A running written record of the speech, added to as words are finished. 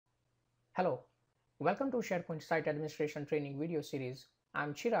Hello, welcome to SharePoint Site Administration Training video series.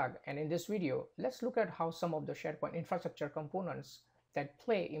 I'm Chirag, and in this video, let's look at how some of the SharePoint infrastructure components that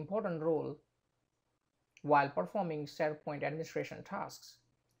play important role while performing SharePoint administration tasks.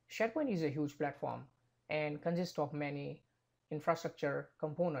 SharePoint is a huge platform and consists of many infrastructure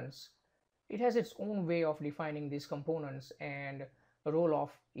components. It has its own way of defining these components and the role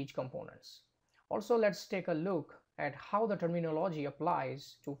of each components. Also, let's take a look at how the terminology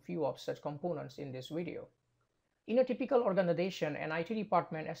applies to few of such components in this video. In a typical organization, an IT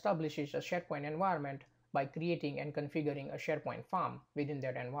department establishes a SharePoint environment by creating and configuring a SharePoint farm within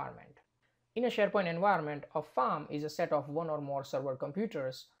that environment. In a SharePoint environment, a farm is a set of one or more server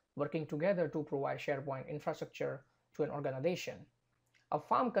computers working together to provide SharePoint infrastructure to an organization. A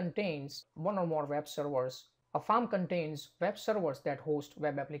farm contains one or more web servers. A farm contains web servers that host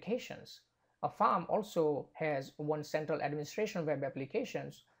web applications. A farm also has one central administration web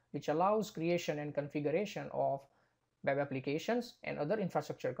applications which allows creation and configuration of web applications and other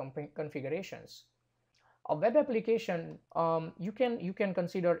infrastructure configurations. A web application, you can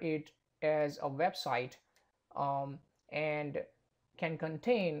consider it as a website and can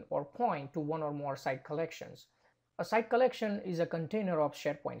contain or point to one or more site collections. A site collection is a container of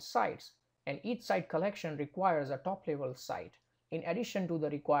SharePoint sites, and each site collection requires a top-level site. In addition to the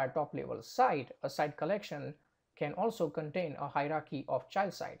required top-level site, a site collection can also contain a hierarchy of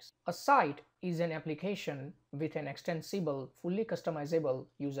child sites. A site is an application with an extensible, fully customizable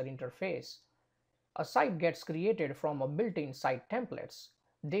user interface. A site gets created from a built-in site templates.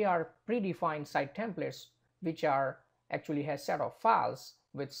 They are predefined site templates which are actually has set of files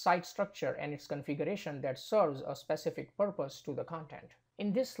with site structure and its configuration that serves a specific purpose to the content.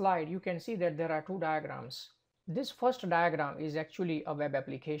 In this slide, you can see that there are two diagrams. This first diagram is actually a web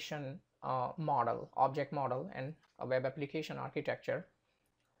application model, object model, and a web application architecture.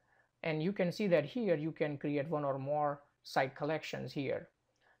 And you can see that here you can create one or more site collections here.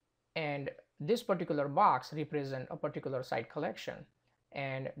 And this particular box represents a particular site collection,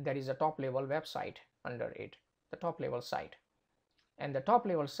 and there is a top level website under it, the top level site. And the top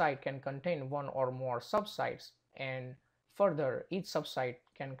level site can contain one or more subsites, and further each subsite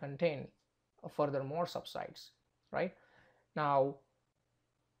can contain further more subsites, right? Now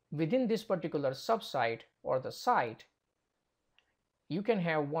within this particular subsite or the site, you can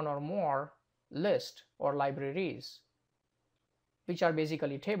have one or more lists or libraries which are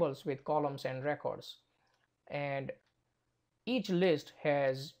basically tables with columns and records, and each list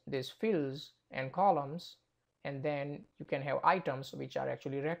has these fields and columns, and then you can have items which are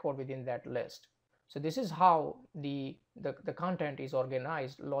actually recorded within that list. So this is how the content is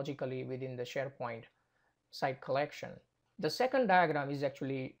organized logically within the SharePoint site collection. The second diagram is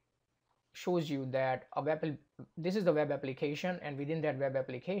actually shows you that this is the web application, and within that web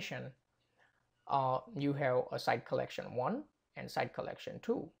application you have a site collection 1 and site collection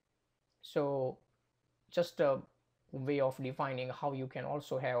 2. So just a way of defining how you can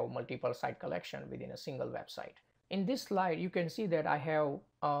also have multiple site collection within a single website. In this slide, you can see that I have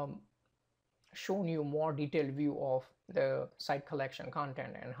shown you more detailed view of the site collection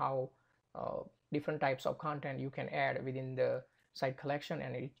content and how different types of content you can add within the site collection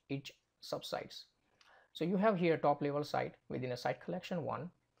and each subsites. So you have here top level site within a site collection 1,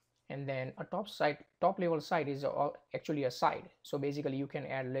 and then a top level site is actually a site. So basically you can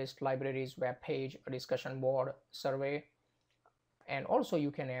add list, libraries, web page, a discussion board, survey, and also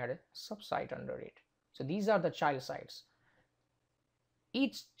you can add subsite under it. So these are the child sites.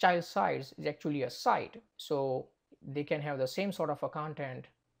 Each child site is actually a site, so they can have the same sort of a content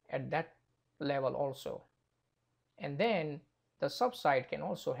at that level also. And then the subsite can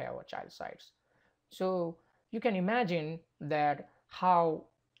also have a child sites. So you can imagine that how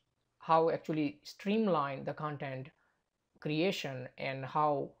actually streamline the content creation and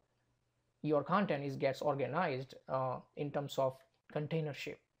how your content gets organized in terms of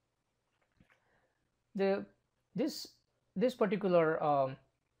containership. This particular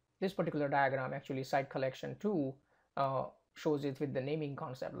diagram, actually site collection 2, shows it with the naming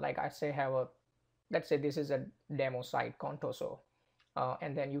concept. Like I say, let's say this is a demo site Contoso,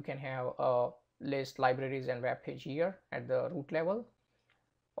 and then you can have a list, libraries, and web page here at the root level.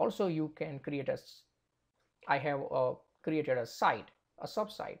 Also you can create I have created a site, a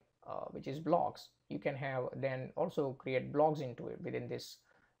subsite which is blogs. You can have then also create blogs into it within this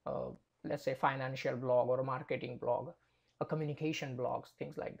let's say financial blog or a marketing blog, a communication blogs,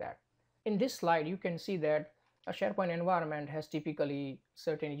 things like that. In this slide you can see that a SharePoint environment has typically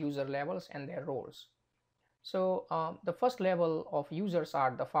certain user levels and their roles. So the first level of users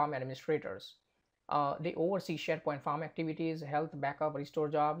are the farm administrators. They oversee SharePoint farm activities, health, backup, restore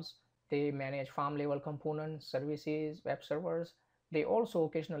jobs, They manage farm level components, services, web servers. They also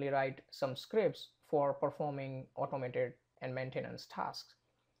occasionally write some scripts for performing automated and maintenance tasks.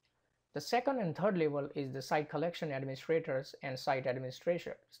 The second and third level is the site collection administrators and site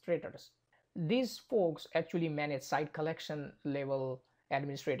administrators. These folks actually manage site collection level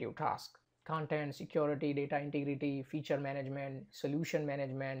administrative tasks: content, security, data integrity, feature management, solution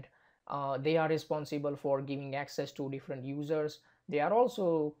management. They are responsible for giving access to different users. They are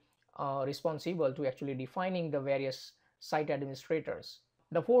also responsible to actually defining the various site administrators.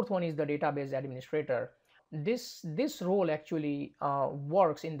 The fourth one is the database administrator. This role actually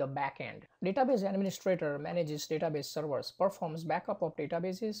works in the back end. Database administrator manages database servers, performs backup of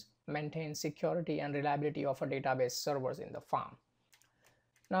databases, maintains security and reliability of a database servers in the farm.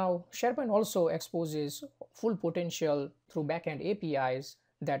 Now, SharePoint also exposes full potential through backend APIs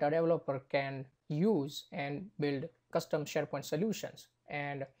that a developer can use and build custom SharePoint solutions.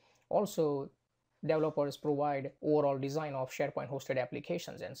 And also, developers provide overall design of SharePoint hosted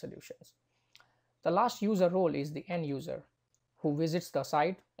applications and solutions. The last user role is the end user, who visits the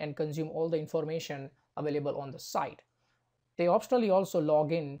site and consume all the information available on the site. They optionally also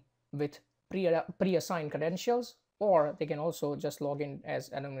log in with pre-assigned credentials, or they can also just log in as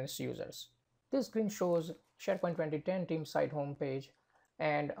anonymous users. This screen shows SharePoint 2010 team site homepage,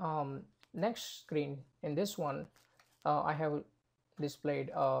 and next screen in this one, I have displayed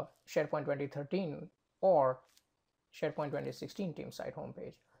SharePoint 2013 or SharePoint 2016 team site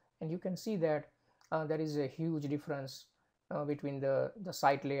homepage, and you can see that there is a huge difference between the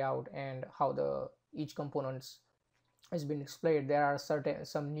site layout and how each components has been displayed. There are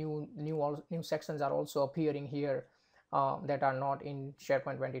some new sections are also appearing here that are not in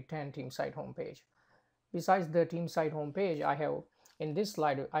SharePoint 2010 team site homepage. Besides the team site homepage, I have in this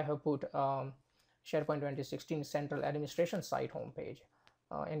slide I have put SharePoint 2016 central administration site homepage,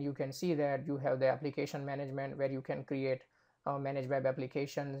 and you can see that you have the application management where you can create manage web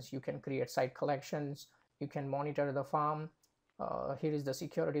applications, you can create site collections, you can monitor the farm. Here is the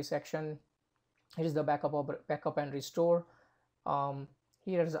security section. Here is the backup and restore.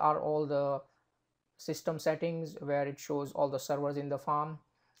 Here are all the system settings where it shows all the servers in the farm.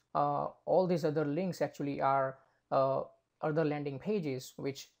 All these other links actually are other landing pages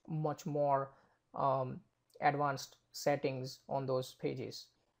which much more advanced settings on those pages.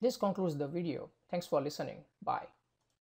 This concludes the video. Thanks for listening. Bye.